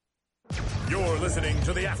You're listening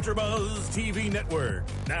to the AfterBuzz TV network.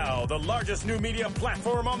 Now the largest new media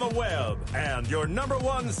platform on the web and your number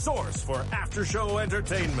one source for after-show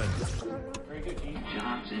entertainment. Very good, Keith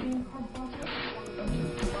Johnson.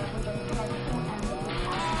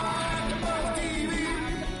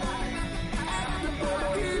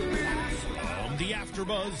 The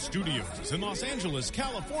AfterBuzz Studios in Los Angeles,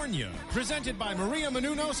 California. Presented by Maria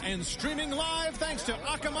Menounos and streaming live thanks to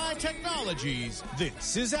Akamai Technologies.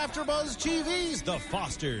 This is AfterBuzz TV's The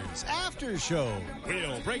Fosters After Show.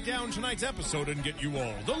 We'll break down tonight's episode and get you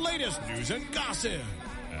all the latest news and gossip.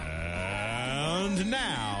 And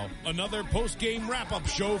now, another post-game wrap-up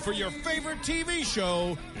show for your favorite TV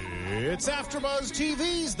show. It's AfterBuzz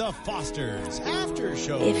TV's The Fosters After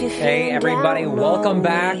Show. Hey everybody, welcome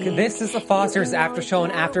back. This is The Fosters After Show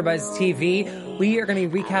on AfterBuzz TV. We are going to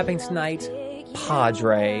be recapping tonight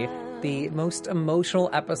Padre, the most emotional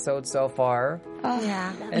episode so far. Oh,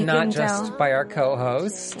 yeah. And not just by our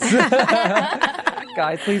co-hosts.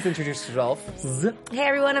 Guys, please introduce yourselves. Hey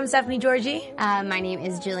everyone, I'm Stephanie Georgie. My name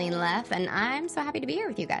is Jillian Leff, and I'm so happy to be here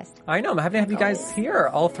with you guys. I know, I'm happy to have you guys here.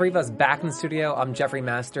 All three of us back in the studio. I'm Jeffrey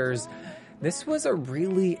Masters. This was a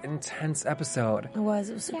really intense episode. It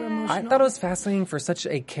was super emotional. I thought it was fascinating for such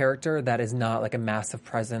a character that is not like a massive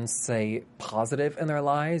presence, say, positive in their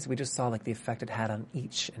lives. We just saw like the effect it had on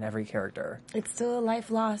each and every character. It's still a life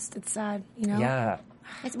lost. It's sad, you know? Yeah.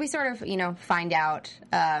 We sort of, find out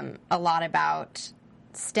a lot about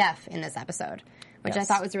Steph in this episode, which I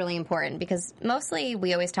thought was really important because mostly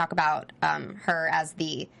we always talk about her as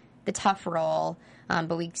the tough role,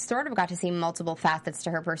 but we sort of got to see multiple facets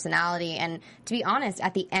to her personality. And to be honest,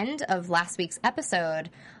 at the end of last week's episode,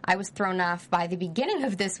 I was thrown off by the beginning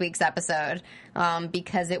of this week's episode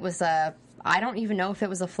because it was I don't even know if it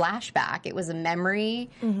was a flashback. It was a memory.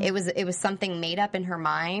 Mm-hmm. It was something made up in her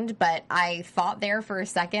mind, but I thought there for a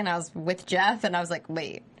second. I was with Jeff, and I was like,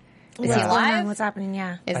 wait. Is he alive? What's happening?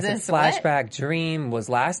 Yeah. Is this a flashback dream? Was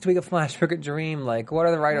last week a flashback dream? Like, what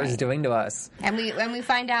are the writers doing to us? And we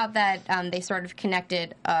find out that they sort of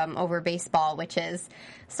connected over baseball, which is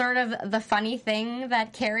sort of the funny thing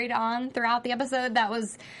that carried on throughout the episode. That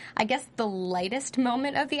was, I guess, the lightest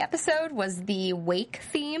moment of the episode was the wake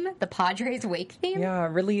theme, the Padres wake theme. Yeah,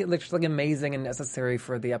 really literally amazing and necessary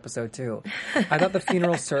for the episode, too. I thought the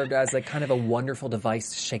funeral served as like kind of a wonderful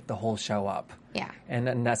device to shake the whole show up. Yeah. In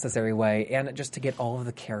a necessary way. And just to get all of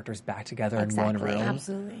the characters back together in one room.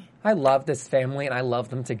 Absolutely. I love this family, and I love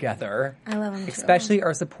them together. I love them Especially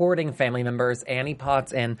our supporting family members, Annie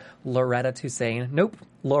Potts and Loretta Toussaint. Nope,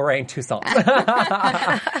 Lorraine Toussaint.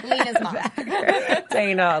 Lena's mom.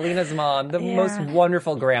 Dana, Lena's mom. The most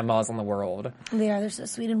wonderful grandmas in the world. They're so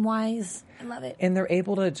sweet and wise. I love it. And they're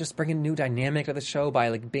able to just bring a new dynamic to the show by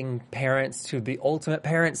like being parents to the ultimate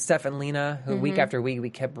parents, Steph and Lena, who week after week we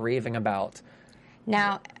kept raving about.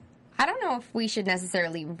 Now, I don't know if we should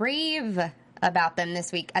necessarily rave about them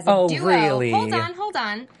this week as a duo. Really? Hold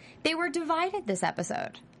on. They were divided this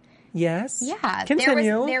episode. Yes? Yeah.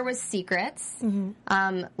 Continue. There was secrets.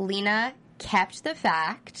 Mm-hmm. Lena kept the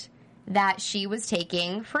fact that she was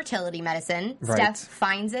taking fertility medicine. Right. Steph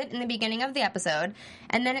finds it in the beginning of the episode,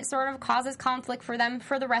 and then it sort of causes conflict for them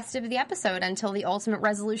for the rest of the episode until the ultimate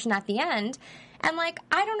resolution at the end. And, like,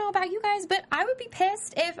 I don't know about you guys, but I would be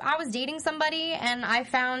pissed if I was dating somebody and I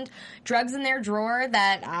found drugs in their drawer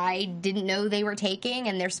that I didn't know they were taking,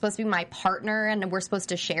 and they're supposed to be my partner and we're supposed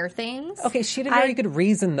to share things. Okay, she had a very good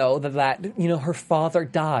reason, though, that her father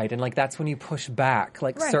died, and, like, that's when you push back,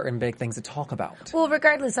 like, certain big things to talk about. Well,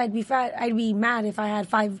 regardless, I'd be mad if I had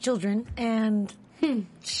 5 children and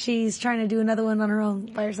she's trying to do another one on her own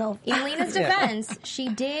by herself. In Lena's defense, she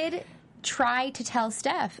did try to tell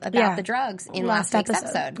Steph about the drugs in last week's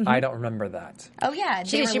episode. Mm-hmm. I don't remember that. Oh, yeah.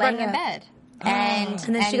 They were laying in bed. And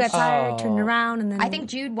then she got tired, turned around, and then... I think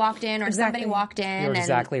Jude walked in or somebody walked in. You're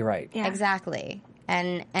exactly right. Yeah. Exactly.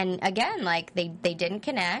 And again, like, they didn't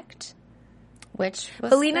connect, which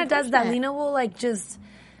was But Lena does that. Lena will, like, just...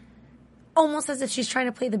 almost as if she's trying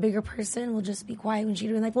to play the bigger person, will just be quiet when she's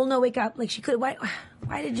doing like, well, no, wake up. Like, she could,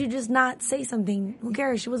 why did you just not say something? Who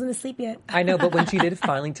cares? She wasn't asleep yet. I know, but when she did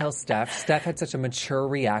finally tell Steph had such a mature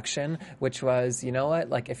reaction, which was, you know what,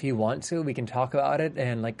 like, if you want to, we can talk about it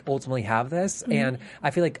and, like, ultimately have this. Mm-hmm. And I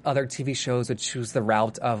feel like other TV shows would choose the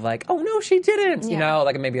route of, like, oh, no, she didn't. You know,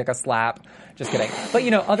 like, maybe like a slap. Just kidding. But,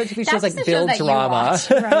 other TV shows, like, build drama. Watch,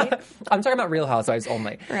 right? I'm talking about Real Housewives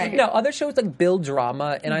only. Right. Other shows, like, build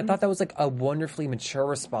drama, and I thought that was, like, a wonderfully mature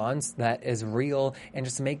response that is real and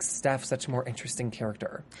just makes Steph such a more interesting character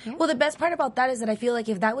character. Well, the best part about that is that I feel like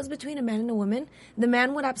if that was between a man and a woman, the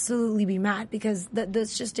man would absolutely be mad because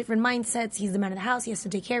there's just different mindsets. He's the man of the house. He has to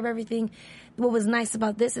take care of everything. What was nice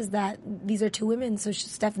about this is that these are two women, so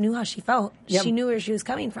Steph knew how she felt. Yep. She knew where she was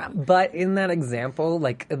coming from. But in that example,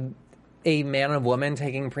 like a man and woman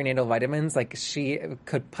taking prenatal vitamins, like she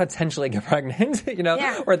could potentially get pregnant,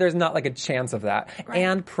 or there's not like a chance of that. Right.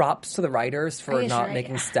 And props to the writers for not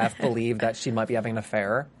making Steph believe that she might be having an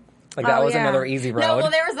affair. Like that was another easy road. No,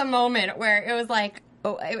 well, there was a moment where it was like,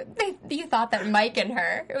 you thought that Mike and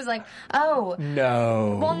her. It was like, oh.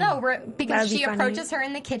 No. Well, no, because she approaches her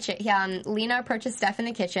in the kitchen. Lena approaches Steph in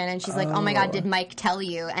the kitchen, and she's like, oh my God, did Mike tell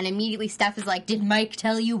you? And immediately Steph is like, did Mike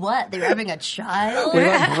tell you what? They were having a child? We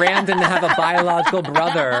want Brandon to have a biological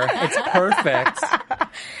brother. It's perfect.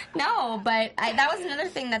 No, but that was another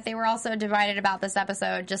thing that they were also divided about this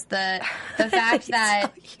episode. Just the fact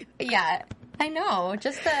that, yeah, I know.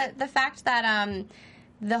 Just the fact that,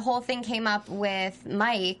 the whole thing came up with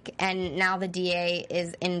Mike, and now the DA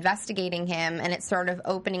is investigating him, and it's sort of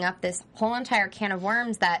opening up this whole entire can of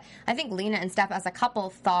worms that I think Lena and Steph as a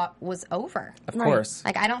couple thought was over. Of course.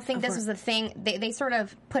 Like, I don't think this was a thing. They sort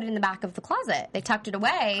of put it in the back of the closet. They tucked it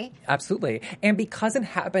away. Absolutely. And because it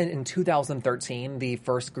happened in 2013, the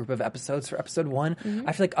first group of episodes for episode 1,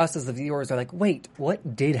 I feel like us as the viewers are like, wait,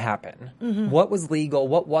 what did happen? What was legal?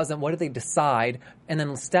 What wasn't? What did they decide? And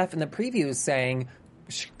then Steph in the previews saying,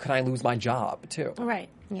 can I lose my job too? Right.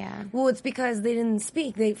 Yeah. Well, it's because they didn't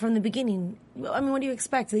speak. From the beginning. I mean, what do you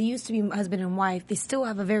expect? They used to be husband and wife. They still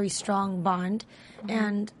have a very strong bond,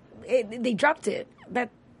 and they dropped it. That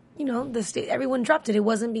everyone dropped it. It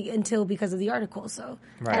wasn't until because of the article. So,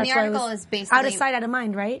 right. And the article is basically out of sight, out of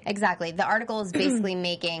mind, right? Exactly. The article is basically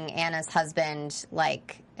making Anna's husband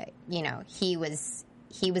like, he was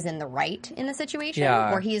in the right in the situation,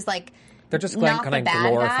 yeah. where he's like. They're just not kind of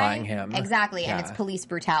glorifying him. Exactly, and it's police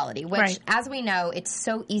brutality, which, as we know, it's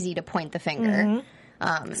so easy to point the finger.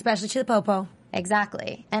 Especially to the popo.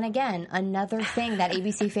 Exactly. And again, another thing that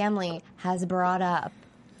ABC Family has brought up.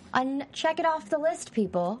 Check it off the list,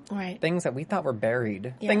 people. Right. Things that we thought were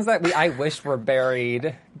buried. Yeah. Things that I wish were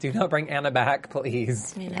buried. Do not bring Anna back,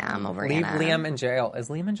 please. Yeah, I'm over Leave Anna. Liam in jail. Is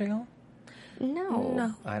Liam in jail?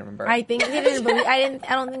 No. I don't remember. I think they didn't believe. I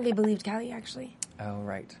don't think they believed Callie, actually. Oh,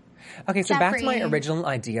 right. Okay, so back to my original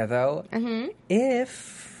idea, though.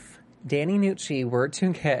 If Danny Nucci were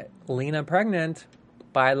to get Lena pregnant,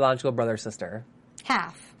 biological brother-sister.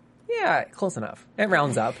 Half. Yeah, close enough. It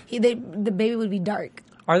rounds up. The baby would be dark.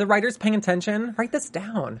 Are the writers paying attention? Write this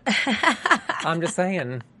down. I'm just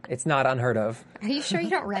saying. It's not unheard of. Are you sure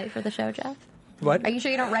you don't write for the show, Jeff? What? Are you sure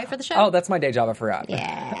you don't write for the show? Oh, that's my day job. I forgot.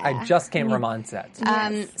 Yeah. I just came from on set.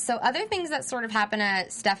 So other things that sort of happen to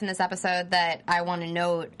Steph in this episode that I want to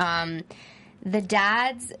note, the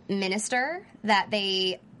dad's minister that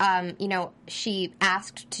they, she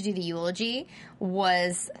asked to do the eulogy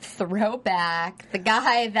was Throwback, the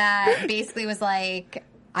guy that basically was like,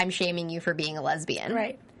 I'm shaming you for being a lesbian.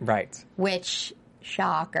 Right. Right. Which,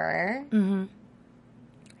 shocker.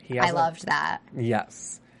 I loved that.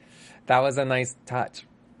 Yes. That was a nice touch.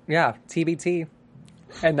 Yeah, TBT.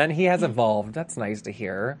 And then he has evolved. That's nice to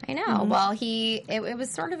hear. I know. Well, it was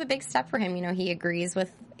sort of a big step for him. He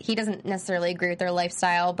doesn't necessarily agree with their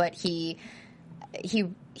lifestyle, but he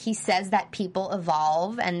says that people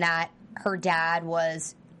evolve and that her dad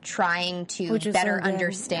was trying to better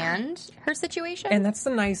understand her situation. And that's the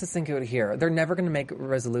nicest thing to hear. They're never going to make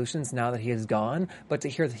resolutions now that he is gone, but to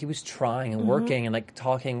hear that he was trying and working and like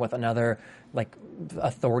talking with another like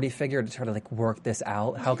authority figure to try to like work this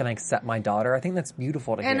out. How can I accept my daughter? I think that's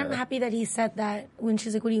beautiful to hear. And I'm happy that he said that when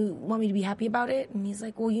she's like, what do you want me to be happy about it? And he's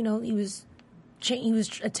like, well, he was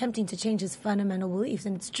attempting to change his fundamental beliefs,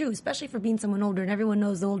 and it's true, especially for being someone older. And everyone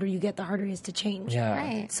knows the older you get, the harder it is to change. Yeah.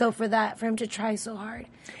 Right. So for him to try so hard,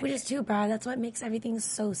 which is too bad. That's what makes everything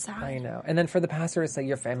so sad. I know. And then for the pastor to say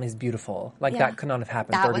your family's beautiful, like that could not have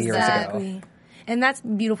happened 30 years ago. And that's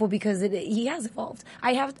beautiful because he has evolved.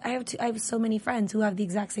 I have so many friends who have the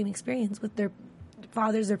exact same experience with their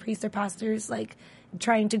fathers, their priests, their pastors, like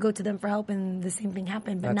trying to go to them for help, and the same thing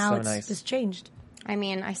happened. But that's now so it's nice. just changed. I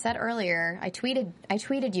mean, I said earlier, I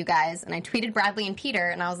tweeted you guys, and I tweeted Bradley and Peter,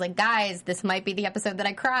 and I was like, guys, this might be the episode that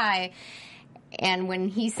I cry. And when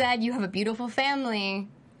he said, you have a beautiful family,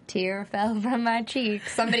 tear fell from my cheek.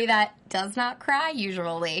 Somebody that does not cry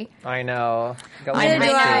usually. I know. I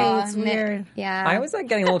know. It's weird. Yeah. I was like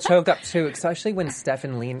getting a little choked up too, especially when Steph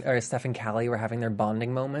and Callie were having their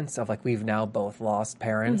bonding moments of like, we've now both lost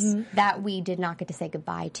parents. That we did not get to say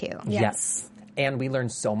goodbye to. Yes. And we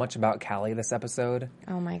learned so much about Callie this episode.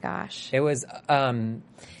 Oh my gosh. It was,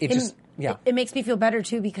 it makes me feel better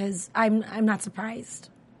too because I'm not surprised.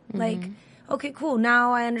 Like, okay, cool.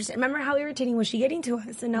 Now I understand. Remember how irritating was she getting to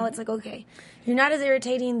us? And now it's like, okay, you're not as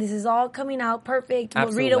irritating. This is all coming out perfect.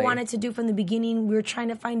 Absolutely. What Rita wanted to do from the beginning, we were trying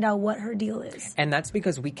to find out what her deal is. And that's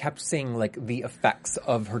because we kept seeing like the effects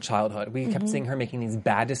of her childhood. We kept seeing her making these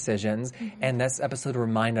bad decisions. And this episode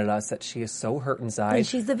reminded us that she is so hurt inside. And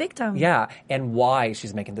she's the victim. Yeah. And why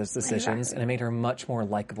she's making those decisions. Exactly. And it made her much more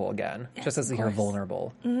likable again. Just to see her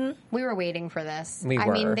vulnerable. We were waiting for this. We I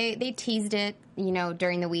were. mean, they teased it,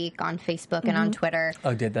 during the week on Facebook and on Twitter.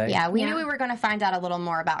 Oh, did they? Yeah, we knew we were going to find out a little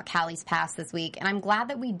more about Callie's past this week, and I'm glad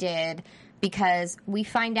that we did because we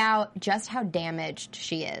find out just how damaged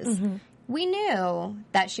she is. We knew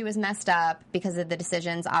that she was messed up because of the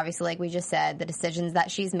decisions, obviously, like we just said, the decisions that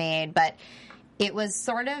she's made, but it was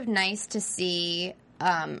sort of nice to see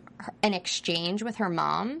an exchange with her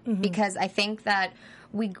mom because I think that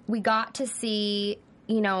we got to see,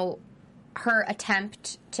 her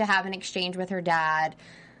attempt to have an exchange with her dad.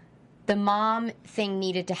 The mom thing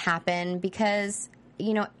needed to happen because,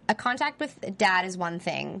 a contact with dad is one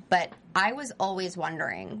thing, but I was always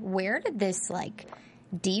wondering, where did this,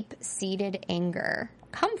 deep-seated anger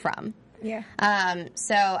come from? Yeah.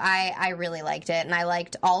 So I really liked it, and I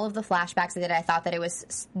liked all of the flashbacks that I thought that it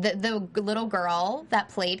was the little girl that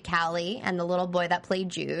played Callie and the little boy that played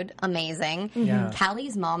Jude, amazing. Yeah.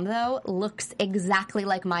 Callie's mom, though, looks exactly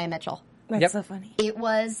like Maya Mitchell. That's so funny. It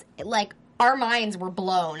was, our minds were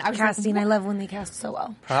blown. I was Casting, like, I love when they cast so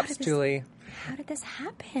well. Props, Julie. how did this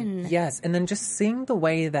happen? Yes, and then just seeing the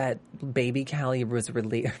way that baby Callie was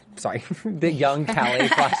the young Callie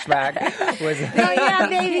flashback was. Oh yeah,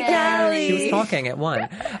 baby Callie. She was talking at one.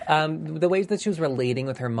 The ways that she was relating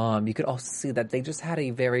with her mom, you could also see that they just had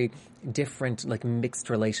a very different, mixed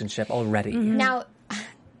relationship already. Mm-hmm. Now,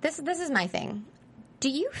 this is my thing. Do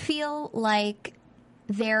you feel like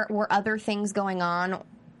there were other things going on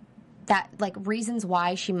that, reasons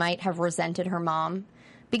why she might have resented her mom?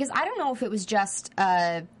 Because I don't know if it was just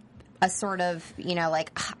a sort of,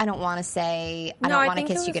 I don't want to say, I don't want to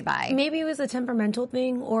kiss you goodbye. Maybe it was a temperamental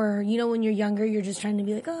thing, or, when you're younger, you're just trying to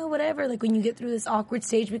be oh, whatever. When you get through this awkward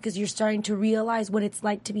stage because you're starting to realize what it's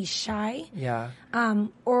like to be shy. Yeah.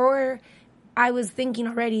 Or I was thinking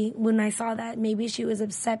already when I saw that maybe she was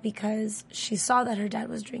upset because she saw that her dad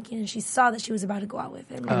was drinking and she saw that she was about to go out with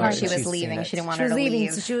him. She was leaving. She didn't want her to leaving,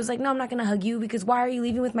 leave. so she was like, no, I'm not going to hug you because why are you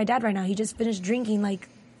leaving with my dad right now? He just finished drinking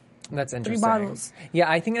That's interesting. 3 bottles.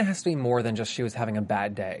 Yeah, I think it has to be more than just she was having a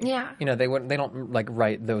bad day. Yeah. They don't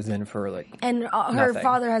write those in for And her nothing.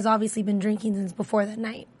 father has obviously been drinking since before that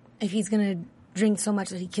night. If he's going to drink so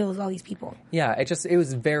much that he kills all these people. Yeah, it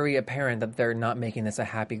was very apparent that they're not making this a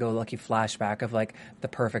happy-go-lucky flashback of the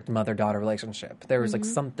perfect mother-daughter relationship. There was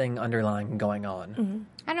something underlying going on. Mm-hmm.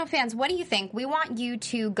 I don't know, fans, what do you think? We want you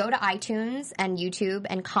to go to iTunes and YouTube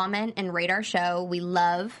and comment and rate our show. We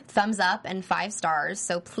love thumbs up and 5 stars,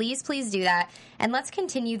 so please, please do that. And let's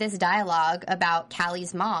continue this dialogue about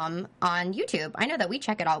Callie's mom on YouTube. I know that we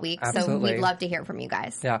check it all week, Absolutely. so we'd love to hear from you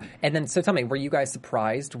guys. Yeah, and then, so tell me, were you guys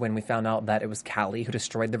surprised when we found out that it was Callie who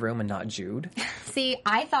destroyed the room and not Jude? See,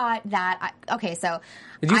 I thought that...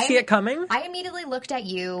 Did you see it coming? I immediately looked at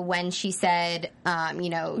you when she said,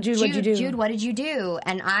 Jude, what'd you do? Jude, what did you do?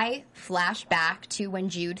 And I flashed back to when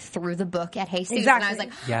Jude threw the book at Jesus. Exactly. And I was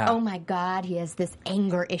like, Yeah. oh my God, he has this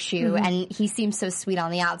anger issue. And he seems so sweet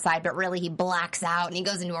on the outside, but really he blacks out and he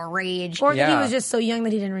goes into a rage. Or that he Yeah. was just so young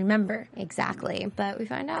that he didn't remember. Exactly. But we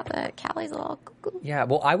find out that Callie's a little cuckoo. Yeah,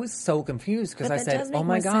 well, I was so confused because I said, oh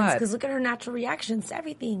my God. Because look at her natural reactions to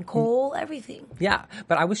everything. Cole, everything. Yeah,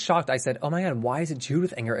 but I was shocked. I said, oh my God, why is it Jude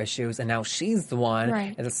with anger issues? And now she's the one.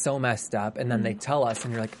 Right. And it's so messed up. And then they tell us,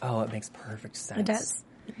 and you're like, oh, it makes perfect sense. It does.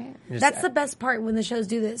 Just- That's the best part when the shows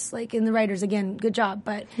do this. In the writers, again, good job.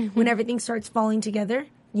 But when everything starts falling together,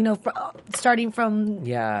 starting from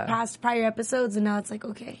past prior episodes, and now it's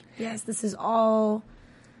okay, yes, this is all...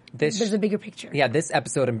 There's a bigger picture. Yeah, this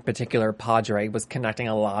episode in particular, Padre was connecting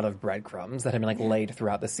a lot of breadcrumbs that had been laid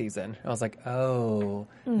throughout the season. I was like, oh,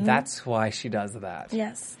 that's why she does that.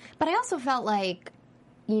 Yes. But I also felt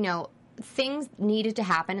things needed to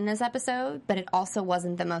happen in this episode, but it also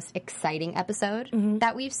wasn't the most exciting episode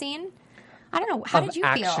that we've seen. I don't know. How did you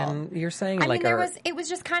action, feel? You're saying? I mean, it was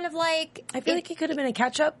just kind of I feel like it could have been a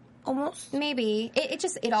catch-up, almost. Maybe.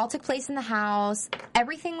 It all took place in the house.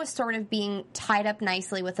 Everything was sort of being tied up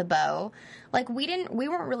nicely with a bow. We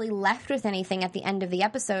weren't really left with anything at the end of the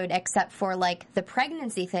episode except for, the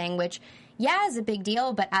pregnancy thing, which yeah, it's a big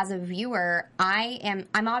deal, but as a viewer, I'm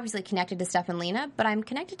obviously connected to Steph and Lena, but I'm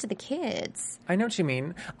connected to the kids. I know what you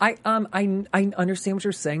mean. I understand what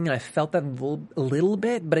you're saying, and I felt that a little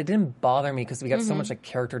bit, but it didn't bother me because we got so much like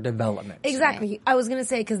character development. Exactly. Right. I was gonna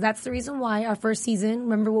say because that's the reason why our first season.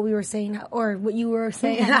 Remember what we were saying, or what you were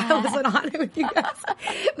saying? I wasn't on it with you guys,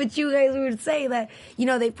 but you guys would say that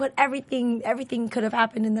they put everything could have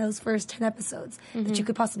happened in those first 10 episodes that you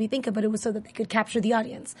could possibly think of, but it was so that they could capture the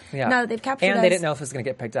audience. Yeah. Now that they've captured us, and they didn't know if it was going to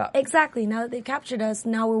get picked up. Exactly. Now that they've captured us,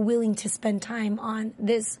 now we're willing to spend time on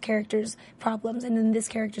this character's problems, and then this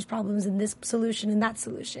character's problems, and this solution, and that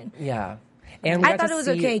solution. Yeah. And I thought it was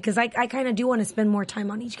okay because I kind of do want to spend more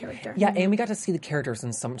time on each character. Yeah, and we got to see the characters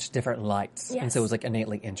in so much different lights, and so it was like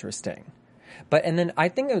innately interesting. And then I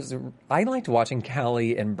think I liked watching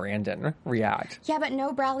Callie and Brandon react. Yeah, but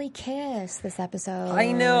no Bradley kiss this episode.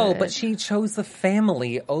 I know, but she chose the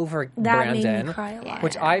family over that Brandon. Made me cry a lot.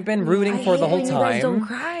 Which I've been rooting for the whole time. You guys don't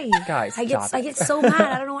cry. Guys, I get so mad.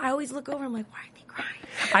 I don't know. I always look over. I'm like, why are they crying?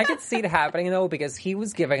 I could see it happening though because he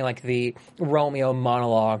was giving like the Romeo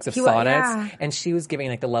monologues of sonnets, and she was giving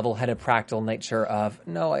like the level-headed, practical nature of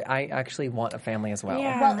no, I actually want a family as well.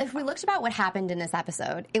 Yeah. Well, if we looked about what happened in this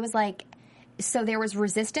episode, it was like. So there was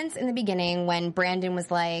resistance in the beginning when Brandon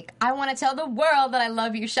was like, I want to tell the world that I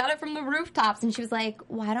love you. Shout it from the rooftops. And she was like,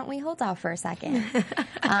 why don't we hold off for a second?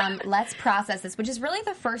 Let's process this, which is really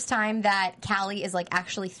the first time that Callie is like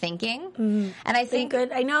actually thinking. Mm-hmm. And I think...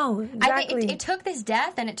 Good. I know. Exactly. I think it took this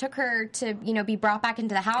death and it took her to, be brought back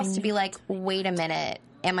into the house to be like, wait a minute.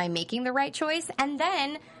 Am I making the right choice? And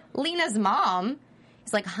then Lena's mom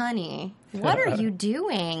is like, honey, what are you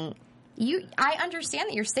doing? I understand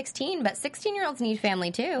that you're 16, but 16-year-olds need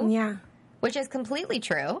family too. Yeah. Which is completely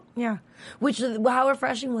true. Yeah. How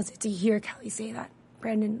refreshing was it to hear Callie say that?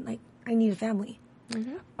 Brandon, like, I need a family.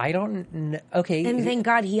 Mm-hmm. I don't know. Okay. And thank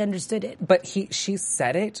God he understood it. But she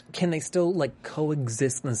said it. Can they still, like,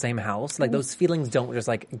 coexist in the same house? Like, those feelings don't just,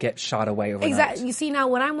 like, get shot away overnight. Exactly. You see, now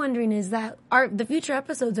what I'm wondering is that the future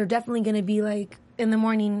episodes are definitely going to be, like, in the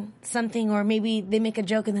morning something, or maybe they make a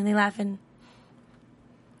joke and then they laugh and...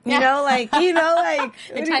 the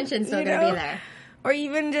tension's still gonna be there. Or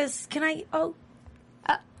even just, our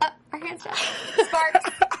hands down. Sparks.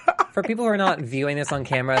 For people who are not viewing this on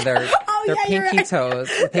camera, their pinky toes,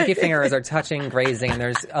 their pinky fingers are touching, grazing, and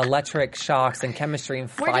there's electric shocks and chemistry and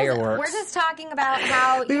fireworks. We're just talking about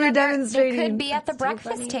how we were demonstrating. They could be at the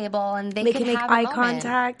breakfast table and they can make eye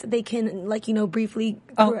contact. They can, briefly.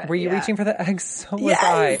 Oh, were you reaching for the eggs? So was yes,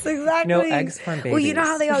 I. exactly. No eggs from babies. Well, you know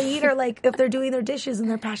how they all eat, or like if they're doing their dishes and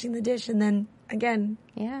they're passing the dish, and then again,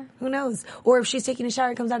 who knows? Or if she's taking a shower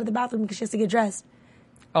and comes out of the bathroom because she has to get dressed.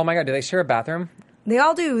 Oh my God, do they share a bathroom? They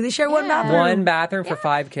all do. They share one bathroom. One bathroom for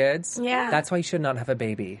 5 kids? Yeah. That's why you should not have a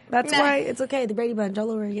baby. That's why it's okay. The Brady Bunch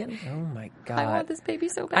all over again. Oh my God. I want this baby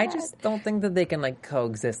so bad. I just don't think that they can like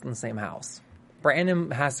coexist in the same house.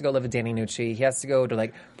 Brandon has to go live with Danny Nucci. He has to go to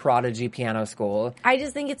like Prodigy piano school. I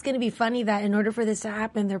just think it's going to be funny that in order for this to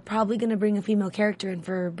happen, they're probably going to bring a female character in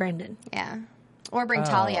for Brandon. Yeah. Or bring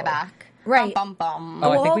Talia back. Right. Bum, bum, bum.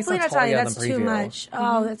 Oh, I think hopefully we saw not Talia. Talia That's in the too preview. much.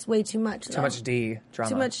 Oh, that's way too much. Too much D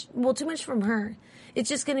drama. Too much from her. It's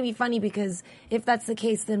just going to be funny because if that's the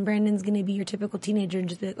case, then Brandon's going to be your typical teenager and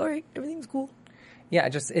just be like, all right, everything's cool. Yeah,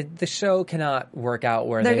 the show cannot work out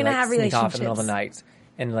where They're they gonna like have sneak off in the middle of the relationships.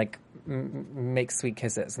 night and like make sweet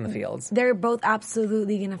kisses in the fields. They're both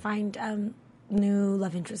absolutely going to find new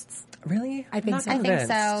love interests. Really? I think Not so. I think convinced.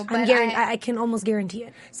 so. But I can almost guarantee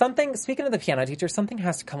it. Speaking of the piano teacher, something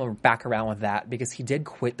has to come back around with that because he did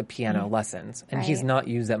quit the piano lessons and he's not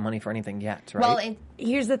used that money for anything yet, right? Well,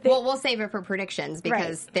 here's the thing. Well, we'll save it for predictions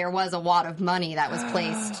because there was a wad of money that was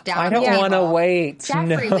placed down. I don't want to wait.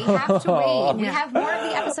 Jeffrey, no. we have to wait. We have more of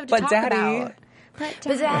the episode to talk about. But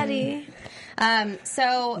Daddy.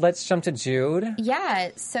 So let's jump to Jude. Yeah,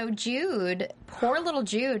 so Jude, poor little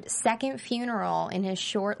Jude, second funeral in his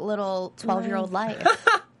short little 12-year-old life.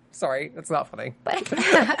 Sorry, that's not funny.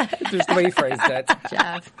 Just the way you phrased it.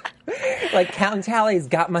 Jeff. Like, count tallies,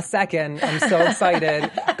 got my second. I'm so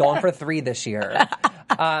excited. Going for 3 this year.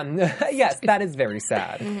 Yes, that is very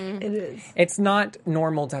sad. Mm-hmm. It is. It's not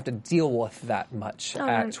normal to have to deal with that much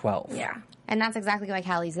at 12. Yeah. And that's exactly why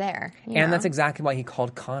Callie's there. You know? That's exactly why he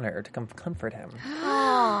called Connor to come comfort him.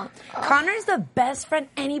 Connor's the best friend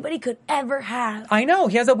anybody could ever have. I know.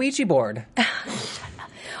 He has a Ouija board.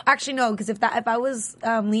 Actually, no, because if I was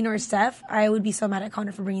Lena or Steph, I would be so mad at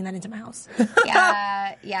Connor for bringing that into my house.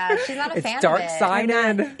 Yeah, she's not a fan of it.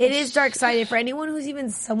 Dark-sided. It is dark-sided. For anyone who's even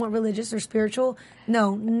somewhat religious or spiritual,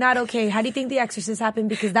 no, not okay. How do you think The Exorcist happened?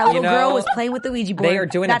 Because that little girl was playing with the Ouija board. They are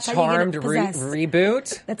doing That's a how you get Charmed possessed.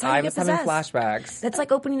 reboot. That's how you I get was having possessed. flashbacks. That's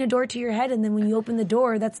like opening a door to your head, and then when you open the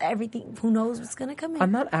door, that's everything. Who knows what's going to come in?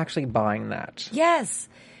 I'm not actually buying that. Yes.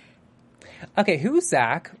 Okay, who's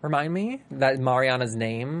Zach? Remind me. That Mariana's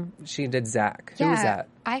name. She did Zach. Who is that?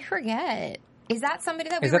 I forget. Is that somebody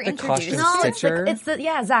that we Is were that the introduced costume to? No, Stitcher? it's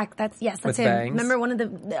the Zach. That's With him. bangs? Remember one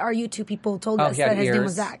of our YouTube people told Oh, us he had that his ears. name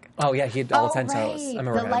was Zach. Oh, yeah, he had all 10 toes. Right. I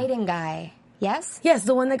remember The him. lighting guy. Yes? Yes,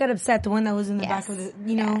 the one that got upset, the one that was in the Yes. back of the,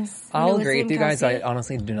 you know. Yes. I'll with agree him, with you guys. I Kelsey.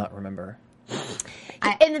 honestly do not remember.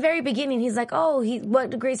 In the very beginning, he's like, "Oh,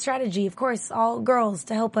 what a great strategy! Of course, all girls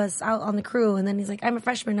to help us out on the crew." And then he's like, "I'm a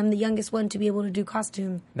freshman. I'm the youngest one to be able to do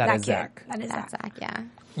costume." That is kid. Zach. That is That's Zach. Zach, yeah.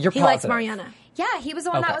 You're He positive. likes Mariana. Yeah, he was the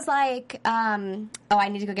one Okay. that was like, I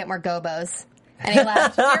need to go get more gobos. And he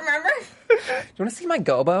left. Do you remember? Do you want to see my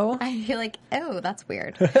gobo? I feel like, oh, that's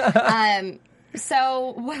weird.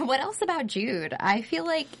 So what else about Jude? I feel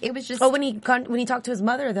like it was just... Oh, when he talked to his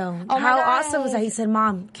mother, though, Oh my how God. awesome was that? He said,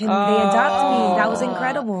 "Mom, can they adopt me?" That was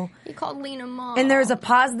incredible. He called Lena mom. And there's a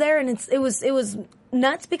pause there, and it was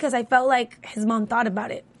nuts because I felt like his mom thought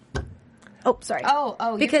about it. Oh, sorry.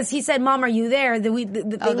 Oh, because he said, "Mom, are you there?" The thing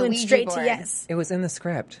the went Ouija straight to board. yes. It was in the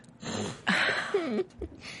script.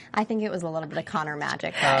 I think it was a little bit of Connor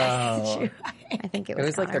magic. Oh. I think it It was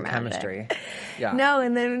was like their Connor magic. chemistry. Yeah. No,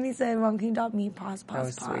 and then when he said, "Mom, can you adopt me?" Pause. That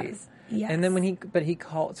was sweet. Yes. And then when he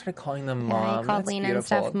started calling them Yeah, he mom. called That's Lena and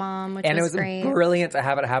beautiful. Steph mom, which and was it was great. brilliant to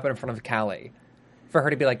have it happen in front of Callie. For her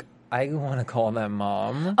to be like, I want to call them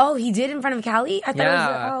mom. Oh, he did in front of Callie? I thought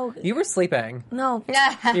Yeah. it was, You were sleeping. no.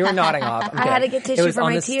 You were nodding off. I'm I had to kidding. get tissue It was for on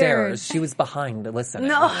my the tears. stairs. She was behind listening.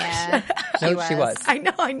 No. Yeah, No, she was. I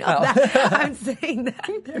know Oh. that. I'm saying that.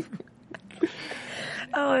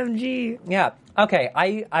 OMG. Yeah. Okay.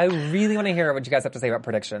 I really want to hear what you guys have to say about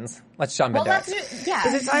predictions. Let's jump Well, into let's it. do, yeah.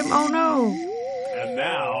 Is it time? Oh, no. And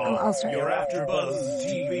now, I'll start. your AfterBuzz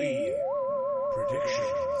TV predictions.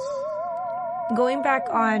 Going back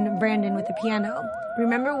on Brandon with the piano,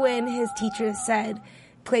 remember when his teacher said,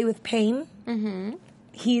 "Play with pain"? Mm-hmm.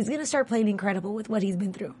 He's going to start playing incredible with what he's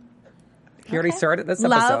been through. He already started this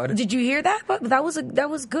Love. episode. Did you hear that? But that was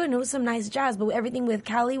good. And it was some nice jazz. But everything with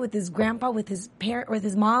Callie, with his grandpa, with his parent, with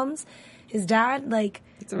his moms, his dad, like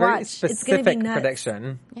It's a very watch. It's going to be specific nuts.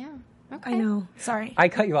 prediction. Yeah. Okay. I know. Sorry. I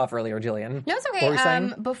cut you off earlier, Jillian. No, it's okay. What were you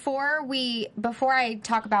saying? Before I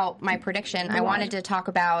talk about my prediction, I wanted to talk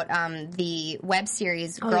about the web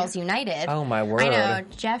series Girls United. Oh, my word. I know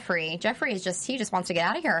Jeffrey. Jeffrey is he just wants to get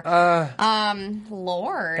out of here.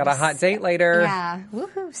 Lord. Got a hot date later. Yeah.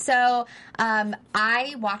 Woohoo. So,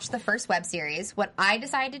 I watched the first web series. What I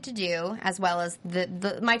decided to do, as well as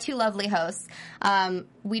my two lovely hosts,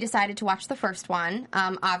 we decided to watch the first one.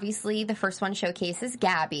 Obviously, the first one showcases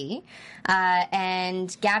Gabby,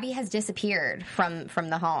 and Gabby has disappeared from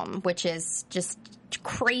the home, which is just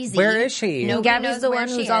crazy. Where is she? Nobody Gabby's knows the where one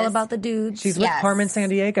she who's all is. about the dudes. She's with Yes. Carmen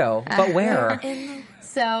Sandiego. But where?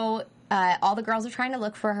 So all the girls are trying to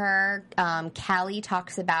look for her. Callie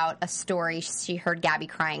talks about a story. She heard Gabby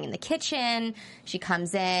crying in the kitchen. She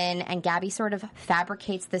comes in, and Gabby sort of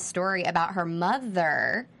fabricates this story about her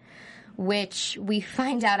mother, which we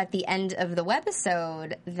find out at the end of the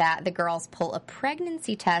webisode that the girls pull a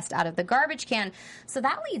pregnancy test out of the garbage can. So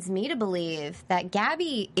that leads me to believe that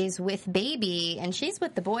Gabby is with baby, and she's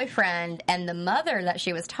with the boyfriend, and the mother that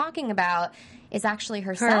she was talking about is actually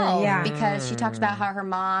herself, yeah. because she talks about how her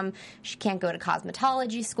mom, she can't go to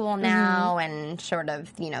cosmetology school now, and sort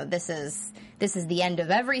of, this is the end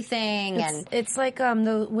of everything. And It's like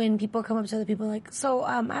when people come up to other people like, so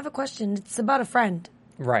I have a question. It's about a friend.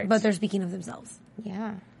 Right. But they're speaking of themselves.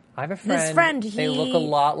 yeah. I have a friend. This friend, they look a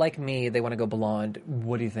lot like me. They want to go blonde.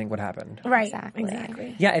 What do you think would happen? Right.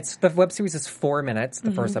 Exactly. Yeah, the web series is 4 minutes,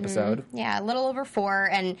 the first episode. Yeah, a little over 4.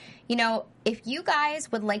 And, if you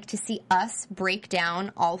guys would like to see us break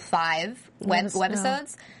down all 5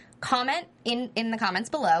 webisodes, comment in the comments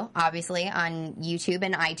below, obviously, on YouTube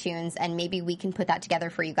and iTunes, and maybe we can put that together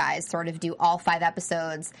for you guys, sort of do all 5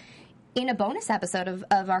 episodes in a bonus episode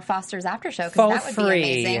of our Foster's After Show, because that would be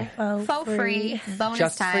amazing. Faux free bonus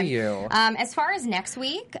Just time. for you. As far as next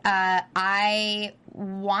week, I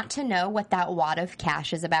want to know what that wad of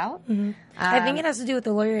cash is about. I think it has to do with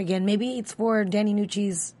the lawyer again. Maybe it's for Danny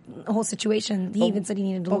Nucci's whole situation. He even said he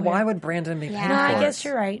needed a lawyer. But why would Brandon be paying Yeah. No, for I it? guess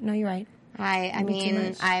you're right. No, you're right. I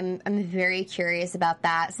mean, I'm very curious about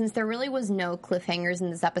that, since there really was no cliffhangers in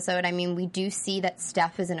this episode. I mean, we do see that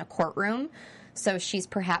Steph is in a courtroom, So she's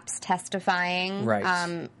perhaps testifying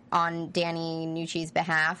on Danny Nucci's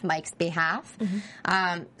behalf, Mike's behalf.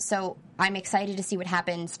 So I'm excited to see what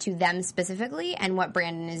happens to them specifically and what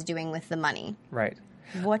Brandon is doing with the money. Right.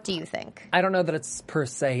 What do you think? I don't know that it's per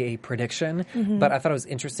se a prediction, but I thought it was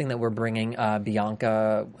interesting that we're bringing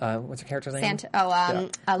Bianca, what's her character's name?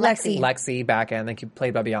 Lexi. Lexi back in,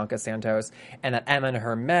 played by Bianca Santos, and that Emma and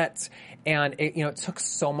her met. And it took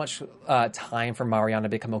so much time for Mariana to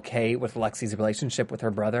become okay with Lexi's relationship with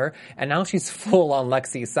her brother, and now she's full on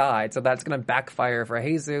Lexi's side, so that's going to backfire for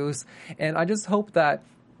Jesus. And I just hope that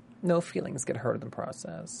no feelings get hurt in the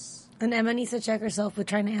process. And Emma needs to check herself with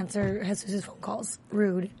trying to answer Jesus' phone calls.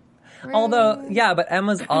 Rude. Although, yeah, but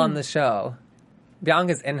Emma's on the show.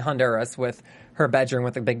 Bianca's in Honduras with her bedroom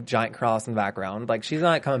with a big giant cross in the background. Like, she's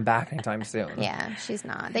not coming back anytime soon. Yeah, she's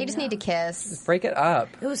not. They just need to kiss. Just break it up.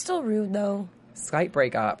 It was still rude, though. Skype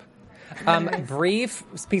break up. Brief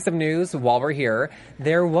piece of news while we're here.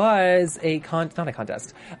 There was not a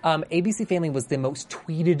contest. ABC Family was the most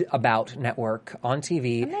tweeted about network on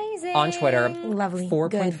TV. Amazing. On Twitter. Lovely.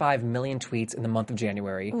 4.5 million tweets in the month of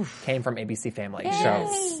January came from ABC Family. Yay. So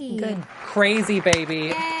Good. crazy,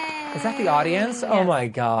 baby. Yay. Is that the audience? Oh my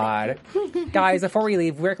God. Guys, before we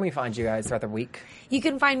leave, where can we find you guys throughout the week? You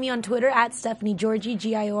can find me on Twitter at Stephanie Georgie,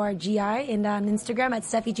 Giorgi, and on Instagram at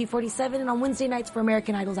SteffiG47, and on Wednesday nights for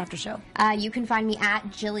American Idol's After Show. You can find me at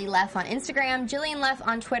Jilly Leff on Instagram, Jillian Leff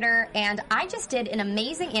on Twitter, and I just did an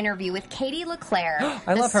amazing interview with Katie LeClaire,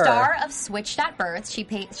 the star of Switched at Birth. She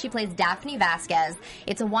plays Daphne Vasquez.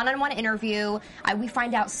 It's a one-on-one interview. We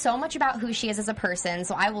find out so much about who she is as a person,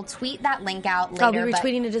 so I will tweet that link out later. I'll be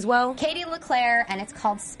retweeting it as well. Katie LeClaire, and it's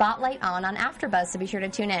called Spotlight on AfterBuzz, so be sure to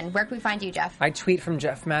tune in. Where can we find you, Jeff? I tweet from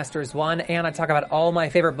Jeff Masters 1, and I talk about all my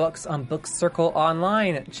favorite books on Book Circle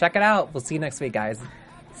Online. Check it out. We'll see you next week, guys.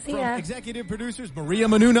 See ya. From executive producers Maria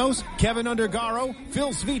Menounos, Kevin Undergaro,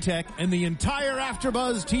 Phil Svitek, and the entire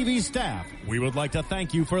AfterBuzz TV staff, we would like to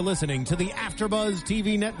thank you for listening to the AfterBuzz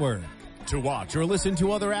TV network. To watch or listen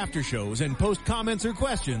to other after shows and post comments or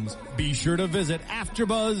questions, be sure to visit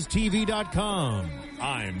AfterBuzzTV.com.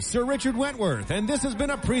 I'm Sir Richard Wentworth, and this has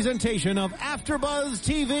been a presentation of AfterBuzz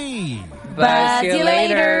TV. Buzz you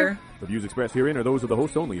later. The views expressed herein are those of the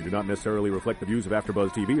hosts only and do not necessarily reflect the views of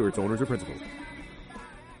AfterBuzz TV or its owners or principals.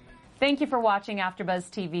 Thank you for watching AfterBuzz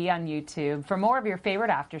TV on YouTube. For more of your favorite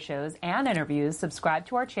after shows and interviews, subscribe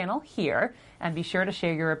to our channel here, and be sure to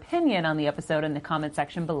share your opinion on the episode in the comment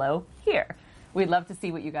section below here. We'd love to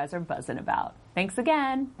see what you guys are buzzing about. Thanks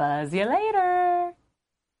again. Buzz you later.